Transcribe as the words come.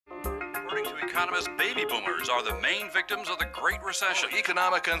According to economists, baby boomers are the main victims of the Great Recession.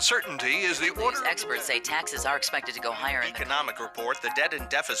 Economic uncertainty is the order. These experts say taxes are expected to go higher. Economic report, the debt and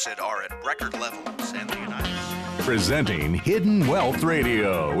deficit are at record levels, and the United States. Presenting Hidden Wealth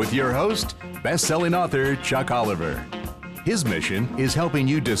Radio with your host, best-selling author Chuck Oliver. His mission is helping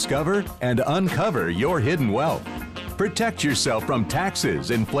you discover and uncover your hidden wealth. Protect yourself from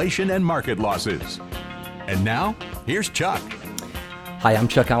taxes, inflation, and market losses. And now, here's Chuck. Hi, I'm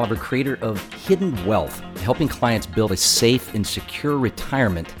Chuck Oliver, creator of Hidden Wealth, helping clients build a safe and secure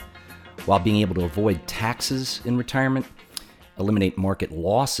retirement while being able to avoid taxes in retirement, eliminate market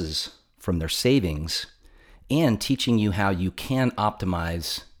losses from their savings, and teaching you how you can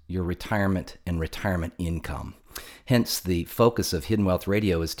optimize your retirement and retirement income. Hence, the focus of Hidden Wealth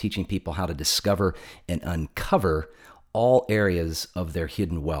Radio is teaching people how to discover and uncover all areas of their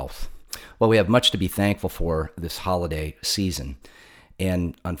hidden wealth. Well, we have much to be thankful for this holiday season,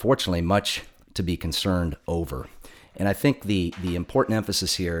 and unfortunately, much to be concerned over. And I think the important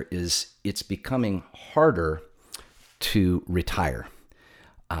emphasis here is it's becoming harder to retire.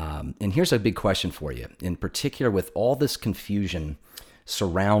 And here's a big question for you, in particular with all this confusion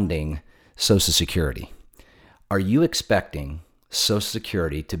surrounding Social Security. Are you expecting Social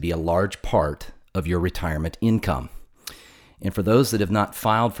Security to be a large part of your retirement income? And for those that have not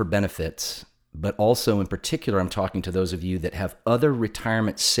filed for benefits, but also in particular, I'm talking to those of you that have other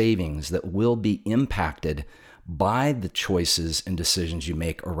retirement savings that will be impacted by the choices and decisions you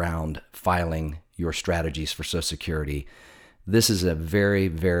make around filing your strategies for Social Security. This is a very,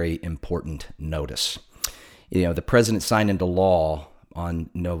 very important notice. You know, the president signed into law on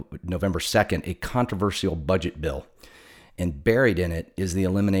November 2nd a controversial budget bill, and buried in it is the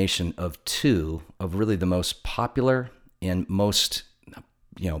elimination of two of really the most popular and most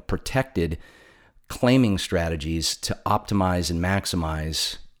protected claiming strategies to optimize and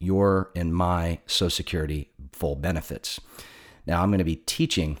maximize your and my Social Security full benefits. Now, I'm going to be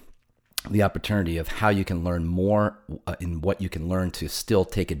teaching the opportunity of how you can learn more and what you can learn to still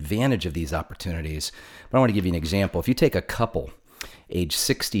take advantage of these opportunities. But I want to give you an example. If you take a couple age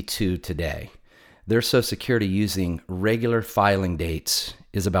 62 today, their Social Security using regular filing dates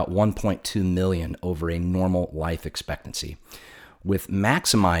is about 1.2 million over a normal life expectancy. With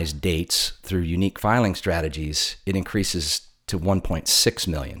maximized dates through unique filing strategies, it increases to 1.6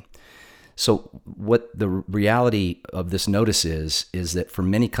 million. So what the reality of this notice is that for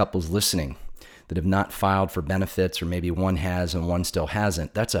many couples listening that have not filed for benefits, or maybe one has and one still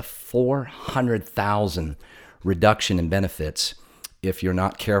hasn't, that's a 400,000 reduction in benefits if you're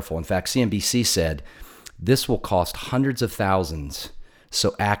not careful. In fact, CNBC said this will cost hundreds of thousands,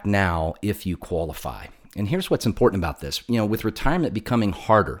 so act now if you qualify. And here's what's important about this. With retirement becoming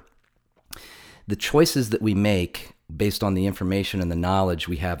harder, the choices that we make based on the information and the knowledge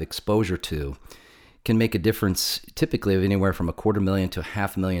we have exposure to can make a difference typically of anywhere from $250,000 to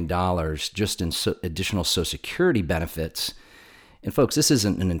 $500,000 just in additional Social Security benefits. And folks, this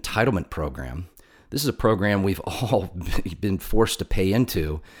isn't an entitlement program. This is a program we've all been forced to pay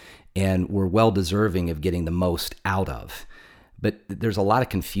into, and we're well deserving of getting the most out of. But there's a lot of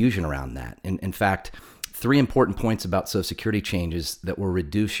confusion around that. In fact, 3 important points about Social Security changes that will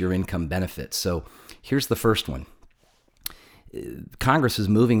reduce your income benefits. So here's the first one. Congress is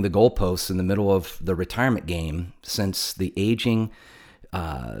moving the goalposts in the middle of the retirement game since the aging,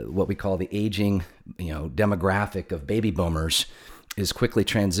 what we call the aging, demographic of baby boomers is quickly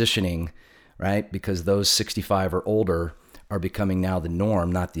transitioning, right? Because those 65 or older are becoming now the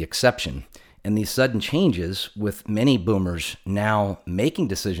norm, not the exception. And these sudden changes, with many boomers now making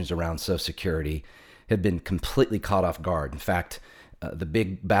decisions around Social Security, have been completely caught off guard. In fact, the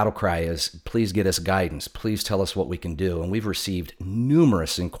big battle cry is, please get us guidance. Please tell us what we can do. And we've received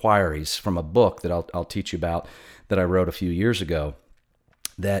numerous inquiries from a book that I'll teach you about that I wrote a few years ago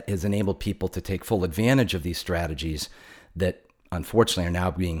that has enabled people to take full advantage of these strategies that unfortunately are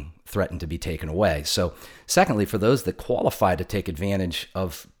now being threatened to be taken away. So secondly, for those that qualify to take advantage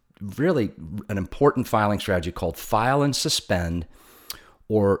of really an important filing strategy called file and suspend,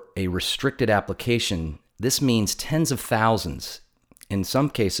 or a restricted application, this means tens of thousands, in some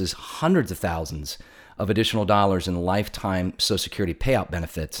cases hundreds of thousands of additional dollars in lifetime Social Security payout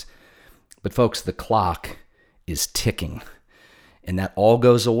benefits. But folks, the clock is ticking. And that all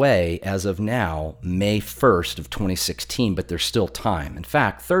goes away as of now, May 1st of 2016, but there's still time. In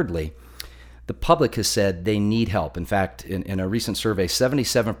fact, thirdly, the public has said they need help. In fact, in a recent survey,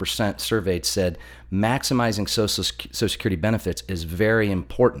 77% surveyed said maximizing Social Security benefits is very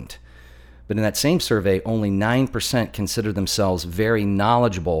important. But in that same survey, only 9% consider themselves very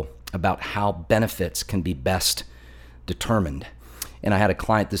knowledgeable about how benefits can be best determined. And I had a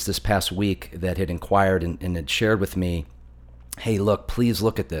client this past week that had inquired and had shared with me, hey, look, please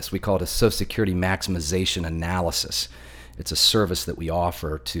look at this. We call it a Social Security maximization analysis. It's a service that we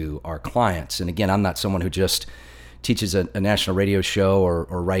offer to our clients. And again, I'm not someone who just teaches a national radio show or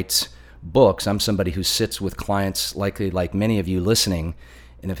writes books. I'm somebody who sits with clients likely like many of you listening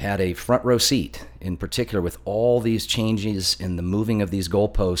and have had a front row seat, in particular with all these changes in the moving of these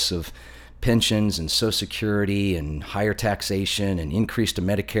goalposts of pensions and Social Security and higher taxation and increase to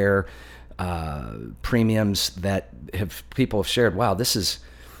Medicare premiums that people have shared. Wow, this is,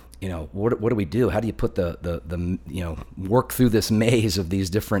 what do we do? How do you put the work through this maze of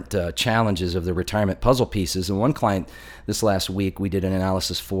these different challenges of the retirement puzzle pieces? And one client this last week we did an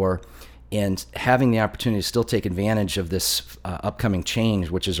analysis for, and having the opportunity to still take advantage of this upcoming change,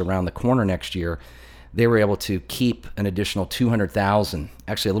 which is around the corner next year, they were able to keep an additional $200,000,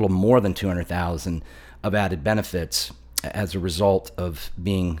 actually a little more than $200,000 of added benefits as a result of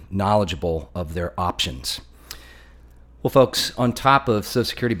being knowledgeable of their options. Well, folks, on top of Social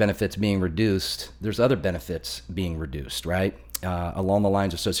Security benefits being reduced, there's other benefits being reduced, right? Along the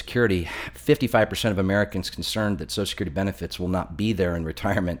lines of Social Security, 55% of Americans concerned that Social Security benefits will not be there in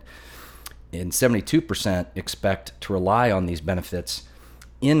retirement, and 72% expect to rely on these benefits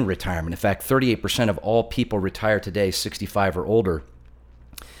in retirement. In fact, 38% of all people retired today, 65 or older,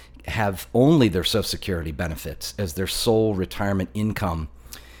 have only their Social Security benefits as their sole retirement income.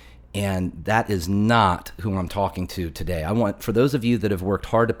 And that is not who I'm talking to today. I want, for those of you that have worked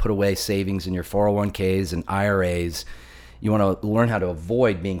hard to put away savings in your 401ks and IRAs, you want to learn how to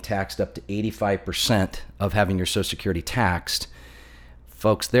avoid being taxed up to 85% of having your Social Security taxed.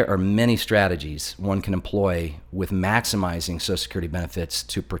 Folks, there are many strategies one can employ with maximizing Social Security benefits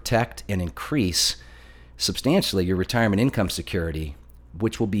to protect and increase substantially your retirement income security,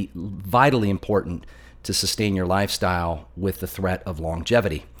 which will be vitally important to sustain your lifestyle with the threat of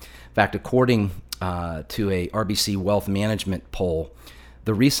longevity. In fact, according to a RBC Wealth Management poll,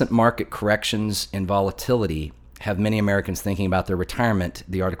 the recent market corrections and volatility have many Americans thinking about their retirement,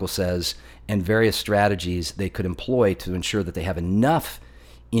 the article says, and various strategies they could employ to ensure that they have enough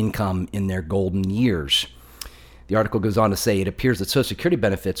income in their golden years. The article goes on to say it appears that Social Security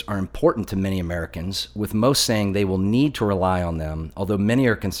benefits are important to many Americans, with most saying they will need to rely on them, although many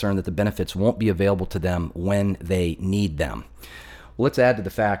are concerned that the benefits won't be available to them when they need them. Well, let's add to the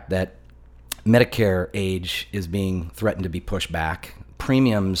fact that Medicare age is being threatened to be pushed back.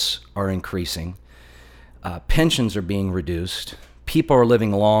 Premiums are increasing. Pensions are being reduced. People are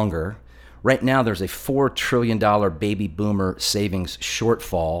living longer. Right now, there's a $4 trillion baby boomer savings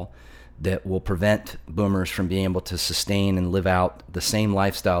shortfall that will prevent boomers from being able to sustain and live out the same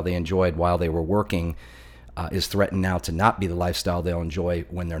lifestyle they enjoyed while they were working, is threatened now to not be the lifestyle they'll enjoy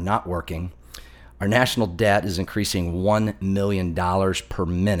when they're not working. Our national debt is increasing $1 million per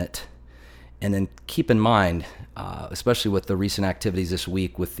minute. And then keep in mind, especially with the recent activities this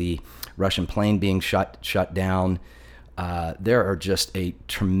week with the Russian plane being shut down, there are just a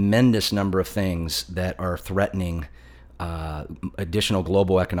tremendous number of things that are threatening additional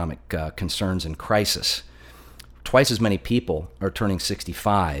global economic concerns and crisis. Twice as many people are turning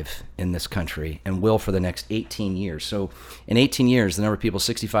 65 in this country and will for the next 18 years. So in 18 years, the number of people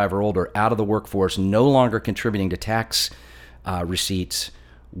 65 or older out of the workforce, no longer contributing to tax receipts,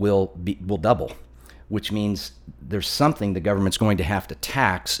 will double, which means there's something the government's going to have to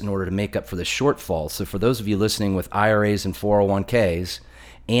tax in order to make up for the shortfall. So for those of you listening with IRAs and 401ks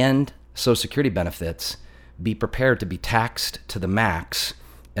and Social Security benefits, be prepared to be taxed to the max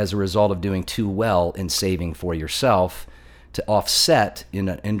as a result of doing too well in saving for yourself to offset in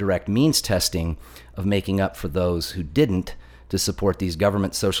an indirect means testing of making up for those who didn't to support these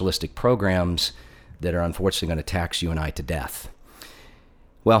government socialistic programs that are unfortunately going to tax you and I to death.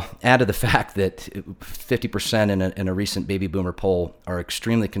 Well, add to the fact that 50% in a recent baby boomer poll are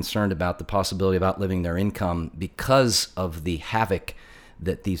extremely concerned about the possibility of outliving their income because of the havoc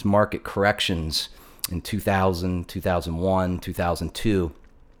that these market corrections in 2000, 2001, 2002,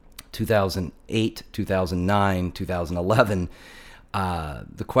 2008, 2009, 2011.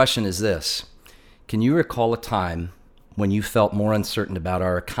 The question is this: can you recall a time when you felt more uncertain about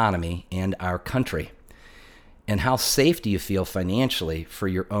our economy and our country? And how safe do you feel financially for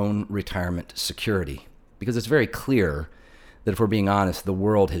your own retirement security? Because it's very clear that if we're being honest, the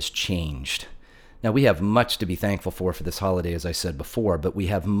world has changed. Now, we have much to be thankful for this holiday, as I said before, but we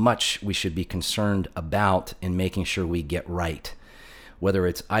have much we should be concerned about in making sure we get right. Whether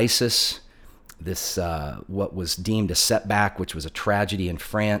it's ISIS, this what was deemed a setback, which was a tragedy in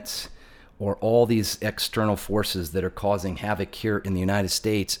France, or all these external forces that are causing havoc here in the United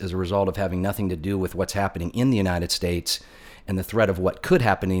States as a result of having nothing to do with what's happening in the United States, And the threat of what could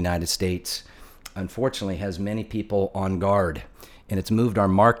happen in the United States, unfortunately, has many people on guard, and it's moved our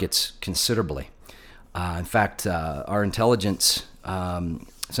markets considerably. In fact, our intelligence,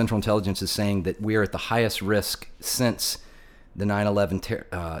 Central Intelligence, is saying that we are at the highest risk since the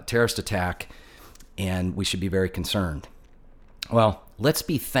 9/11 terrorist attack, and we should be very concerned. Well, let's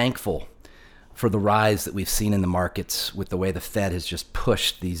be thankful for the rise that we've seen in the markets with the way the Fed has just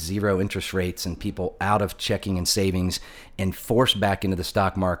pushed these zero interest rates and people out of checking and savings and forced back into the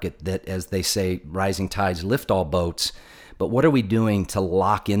stock market that, as they say, rising tides lift all boats. But what are we doing to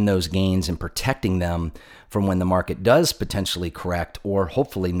lock in those gains and protecting them from when the market does potentially correct or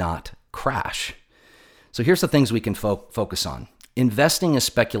hopefully not crash? So here's the things we can focus on. Investing is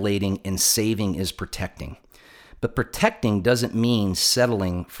speculating and saving is protecting. But protecting doesn't mean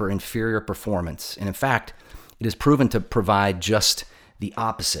settling for inferior performance. And in fact, it is proven to provide just the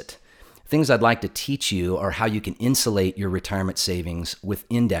opposite. Things I'd like to teach you are how you can insulate your retirement savings with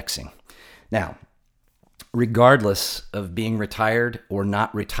indexing. Now, regardless of being retired or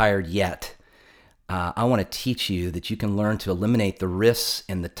not retired yet, I want to teach you that you can learn to eliminate the risks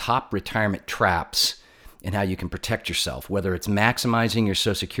and the top retirement traps and how you can protect yourself, whether it's maximizing your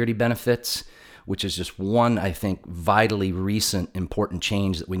Social Security benefits, which is just one, I think, vitally recent important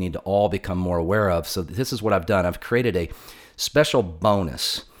change that we need to all become more aware of. So this is what I've done. I've created a special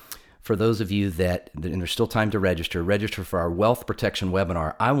bonus for those of you that, and there's still time to register for our wealth protection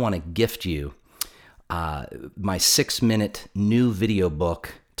webinar. I want to gift you my 6-minute new video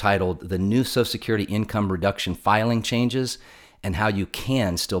book titled The New Social Security Income Reduction Filing Changes and How You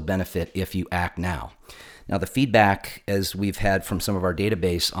Can Still Benefit If You Act Now. Now, the feedback, as we've had from some of our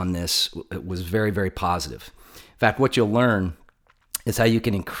database on this, was very, very positive. In fact, what you'll learn is how you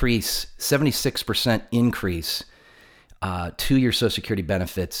can increase 76% increase to your Social Security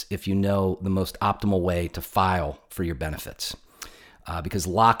benefits if you know the most optimal way to file for your benefits. Because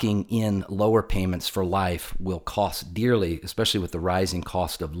locking in lower payments for life will cost dearly, especially with the rising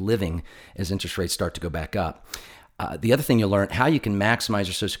cost of living as interest rates start to go back up. The other thing you'll learn, how you can maximize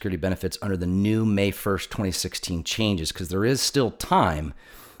your Social Security benefits under the new May 1st, 2016 changes, because there is still time,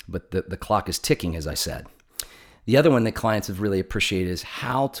 but the clock is ticking, as I said. The other one that clients have really appreciated is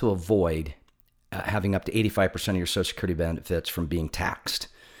how to avoid having up to 85% of your Social Security benefits from being taxed.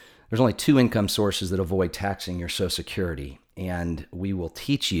 There's only 2 income sources that avoid taxing your Social Security, and we will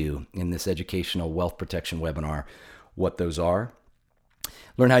teach you in this educational wealth protection webinar what those are.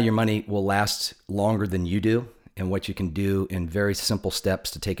 Learn how your money will last longer than you do, and what you can do in very simple steps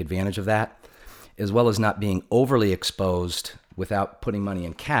to take advantage of that, as well as not being overly exposed without putting money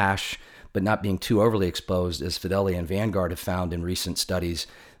in cash, but not being too overly exposed, as Fidelity and Vanguard have found in recent studies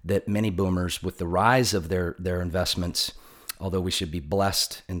that many boomers, with the rise of their investments, although we should be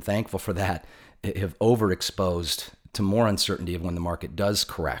blessed and thankful for that, have overexposed to more uncertainty of when the market does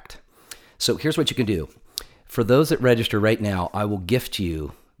correct. So here's what you can do. For those that register right now, I will gift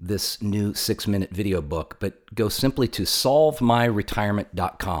you this new 6-minute video book, but go simply to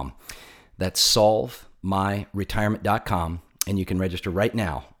solvemyretirement.com. That's solvemyretirement.com, and you can register right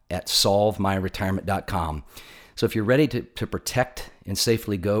now at solvemyretirement.com. So if you're ready to protect and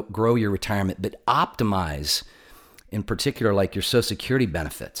safely grow your retirement, but optimize, in particular, like your Social Security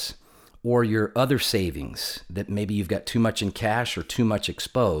benefits or your other savings that maybe you've got too much in cash or too much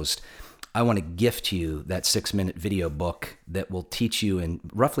exposed, I want to gift you that 6-minute video book that will teach you in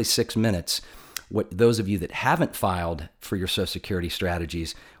roughly 6 minutes what those of you that haven't filed for your Social Security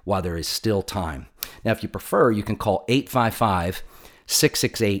strategies while there is still time. Now, if you prefer, you can call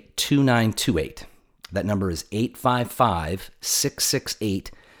 855-668-2928. That number is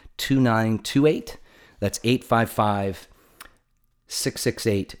 855-668-2928. That's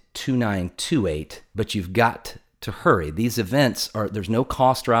 855-668-2928. But you've got to hurry. These events there's no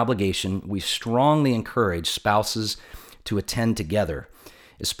cost or obligation. We strongly encourage spouses to attend together,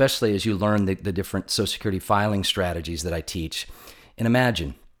 especially as you learn the different Social Security filing strategies that I teach. And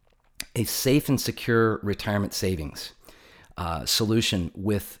imagine a safe and secure retirement savings solution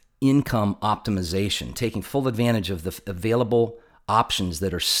with income optimization, taking full advantage of the available options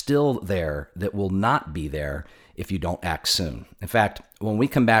that are still there that will not be there if you don't act soon. In fact, when we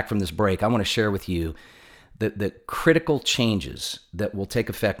come back from this break, I want to share with you the critical changes that will take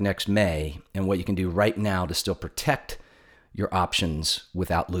effect next May and what you can do right now to still protect your options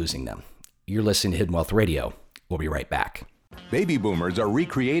without losing them. You're listening to Hidden Wealth Radio. We'll be right back. Baby boomers are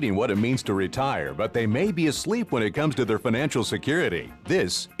recreating what it means to retire, but they may be asleep when it comes to their financial security.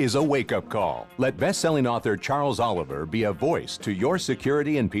 This is a wake-up call. Let best-selling author Charles Oliver be a voice to your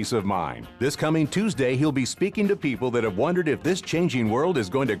security and peace of mind. This coming Tuesday, he'll be speaking to people that have wondered if this changing world is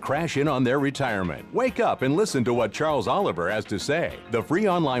going to crash in on their retirement. Wake up and listen to what Charles Oliver has to say. The free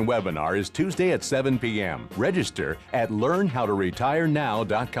online webinar is Tuesday at 7 p.m. Register at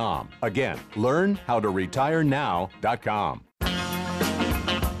learnhowtoretireNow.com. Again, learnhowtoretireNow.com.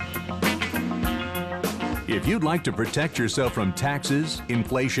 If you'd like to protect yourself from taxes,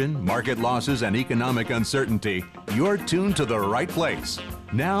 inflation, market losses, and economic uncertainty, you're tuned to the right place.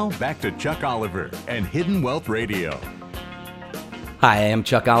 Now, back to Chuck Oliver and Hidden Wealth Radio. Hi, I am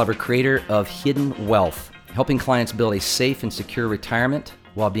Chuck Oliver, creator of Hidden Wealth, helping clients build a safe and secure retirement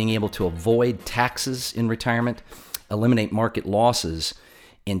while being able to avoid taxes in retirement, eliminate market losses,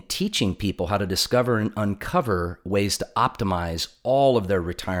 and teaching people how to discover and uncover ways to optimize all of their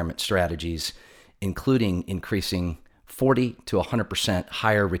retirement strategies, including increasing 40 to 100%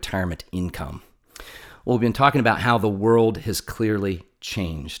 higher retirement income. Well, we've been talking about how the world has clearly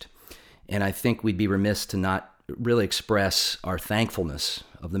changed. And I think we'd be remiss to not really express our thankfulness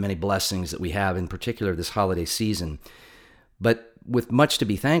of the many blessings that we have, in particular this holiday season. But with much to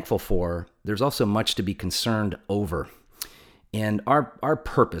be thankful for, there's also much to be concerned over. And our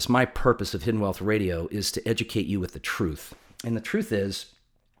purpose, my purpose of Hidden Wealth Radio, is to educate you with the truth. And the truth is,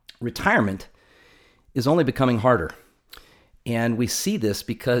 retirement is only becoming harder. And we see this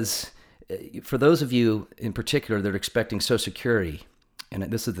because for those of you in particular that are expecting Social Security, and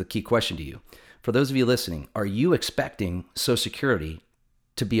this is the key question to you, for those of you listening, are you expecting Social Security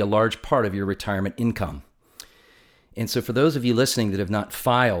to be a large part of your retirement income? And so for those of you listening that have not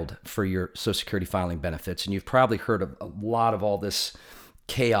filed for your Social Security filing benefits, and you've probably heard of a lot of all this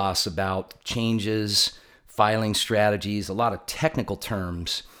chaos about changes, filing strategies, a lot of technical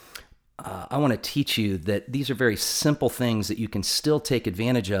terms, I want to teach you that these are very simple things that you can still take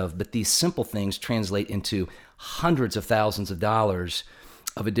advantage of, but these simple things translate into hundreds of thousands of dollars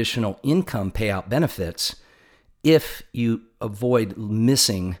of additional income payout benefits if you avoid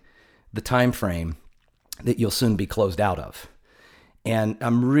missing the time frame that you'll soon be closed out of. And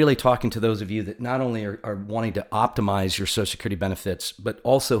I'm really talking to those of you that not only are wanting to optimize your Social Security benefits, but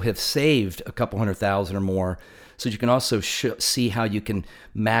also have saved a couple $100,000 or more, so you can also see how you can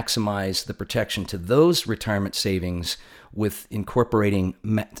maximize the protection to those retirement savings with incorporating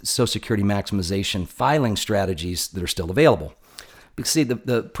Social Security maximization filing strategies that are still available. Because see,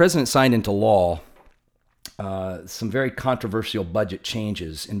 the president signed into law some very controversial budget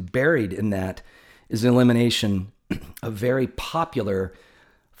changes, and buried in that is the elimination of very popular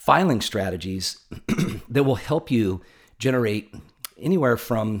filing strategies that will help you generate anywhere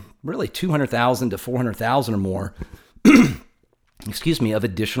from really $200,000 to $400,000 or more, of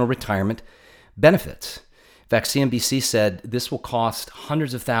additional retirement benefits. In fact, CNBC said this will cost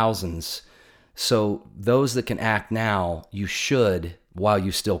hundreds of thousands. So those that can act now, you should while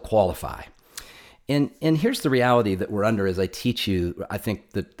you still qualify. And here's the reality that we're under as I teach you, I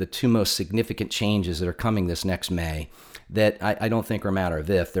think, the two most significant changes that are coming this next May that I don't think are a matter of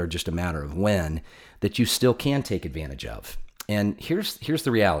if, they're just a matter of when, that you still can take advantage of. And here's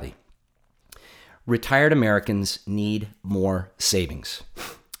the reality. Retired Americans need more savings.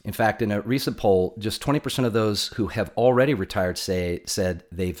 In fact, in a recent poll, just 20% of those who have already retired said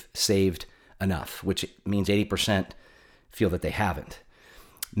they've saved enough, which means 80% feel that they haven't.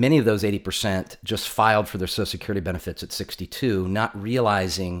 Many of those 80% just filed for their Social Security benefits at 62, not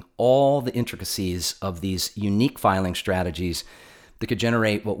realizing all the intricacies of these unique filing strategies that could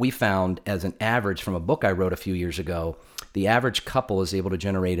generate what we found as an average from a book I wrote a few years ago. The average couple is able to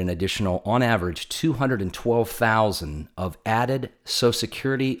generate an additional, on average, $212,000 of added Social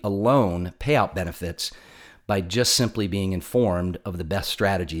Security alone payout benefits by just simply being informed of the best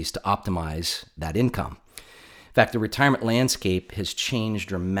strategies to optimize that income. In fact, the retirement landscape has changed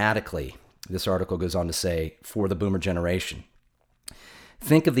dramatically, this article goes on to say, for the boomer generation.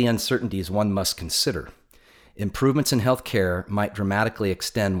 Think of the uncertainties one must consider. Improvements in healthcare might dramatically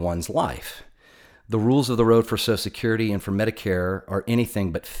extend one's life. The rules of the road for Social Security and for Medicare are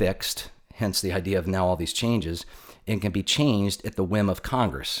anything but fixed, hence the idea of now all these changes, and can be changed at the whim of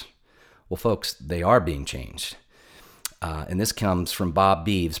Congress. Well, folks, they are being changed. And this comes from Bob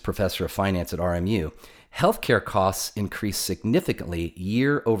Beeves, professor of finance at RMU. Healthcare costs increase significantly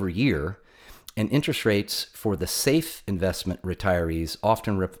year over year, and interest rates for the safe investment retirees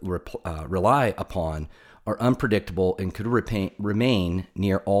often rely upon are unpredictable and could remain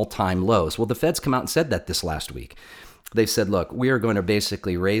near all-time lows. Well, the Fed's come out and said that this last week. they've said, look, we are going to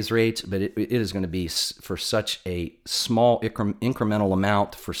basically raise rates, but it is going to be for such a small incremental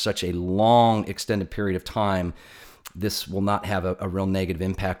amount for such a long extended period of time. This will not have a real negative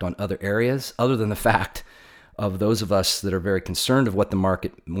impact on other areas, other than the fact of those of us that are very concerned of what the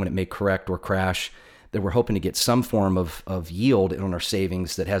market, when it may correct or crash, that we're hoping to get some form of yield on our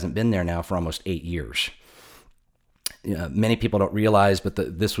savings that hasn't been there now for almost 8 years. Many people don't realize, but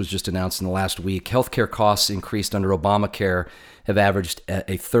this was just announced in the last week. Healthcare costs increased under Obamacare have averaged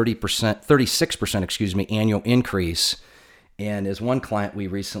a 36% annual increase. And as one client we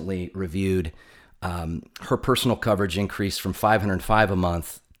recently reviewed, her personal coverage increased from $505 a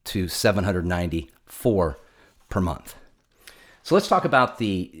month to $794 per month. So let's talk about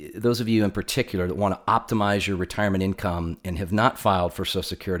those of you in particular that want to optimize your retirement income and have not filed for Social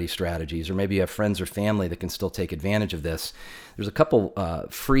Security strategies, or maybe you have friends or family that can still take advantage of this. There's a couple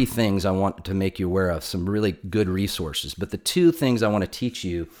free things I want to make you aware of, some really good resources. But the two things I want to teach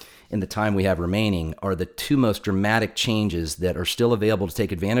you in the time we have remaining are the two most dramatic changes that are still available to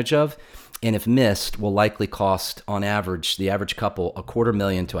take advantage of, and if missed, will likely cost, on average, the average couple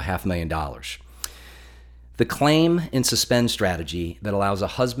 $250,000 to $500,000. The claim and suspend strategy that allows a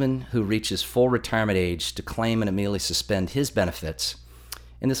husband who reaches full retirement age to claim and immediately suspend his benefits,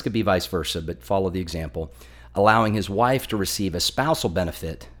 and this could be vice versa, but follow the example, allowing his wife to receive a spousal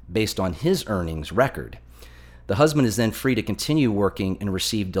benefit based on his earnings record. The husband is then free to continue working and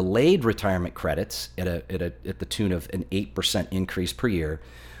receive delayed retirement credits at the tune of an 8% increase per year,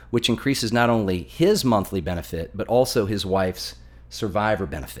 which increases not only his monthly benefit, but also his wife's survivor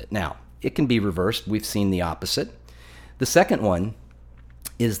benefit. Now, it can be reversed. We've seen the opposite. The second one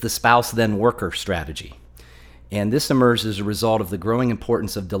is the spouse then worker strategy. And this emerged as a result of the growing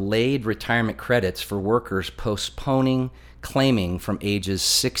importance of delayed retirement credits for workers postponing claiming from ages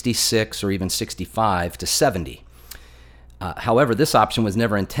 66 or even 65 to 70. However, this option was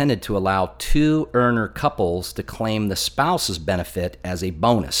never intended to allow two earner couples to claim the spouse's benefit as a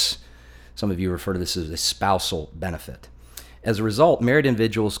bonus. Some of you refer to this as a spousal benefit. As a result, married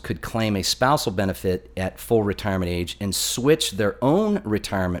individuals could claim a spousal benefit at full retirement age and switch their own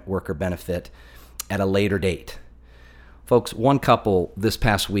retirement worker benefit at a later date. Folks, one couple this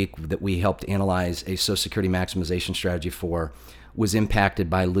past week that we helped analyze a Social Security maximization strategy for was impacted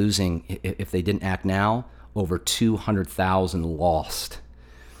by losing, if they didn't act now, over $200,000 lost.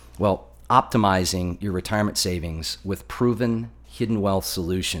 Well, optimizing your retirement savings with proven hidden wealth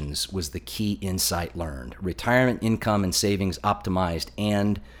solutions was the key insight learned. Retirement income and savings optimized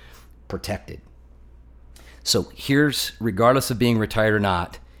and protected. So here's, regardless of being retired or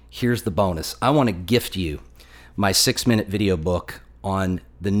not, here's the bonus. I want to gift you my 6-minute video book on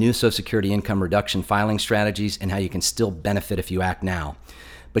the new Social Security income reduction filing strategies and how you can still benefit if you act now.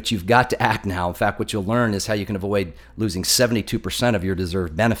 But you've got to act now. In fact, what you'll learn is how you can avoid losing 72% of your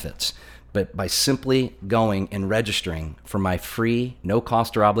deserved benefits. But by simply going and registering for my free, no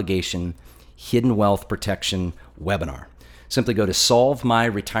cost or obligation, Hidden Wealth Protection webinar. Simply go to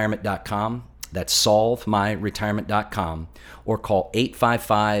solvemyretirement.com. That's solvemyretirement.com, or call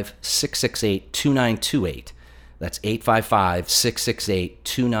 855-668-2928. That's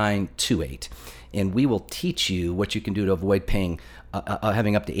 855-668-2928. And we will teach you what you can do to avoid paying,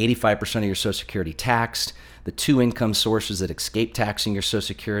 having up to 85% of your Social Security taxed, the two income sources that escape taxing your Social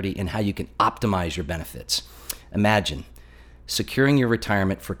Security, and how you can optimize your benefits. Imagine securing your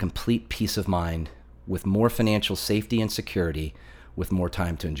retirement for complete peace of mind with more financial safety and security, with more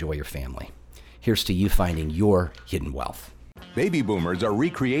time to enjoy your family. Here's to you finding your hidden wealth. Baby boomers are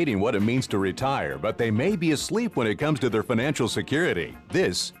recreating what it means to retire, but they may be asleep when it comes to their financial security.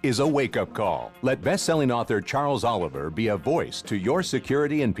 This is a wake-up call. Let best-selling author Charles Oliver be a voice to your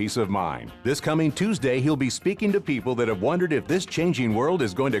security and peace of mind. This coming Tuesday, he'll be speaking to people that have wondered if this changing world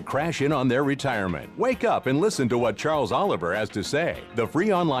is going to crash in on their retirement. Wake up and listen to what Charles Oliver has to say. The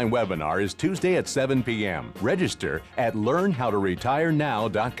free online webinar is Tuesday at 7 p.m. Register at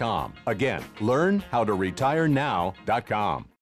learnhowtoretirenow.com. Again, learnhowtoretirenow.com.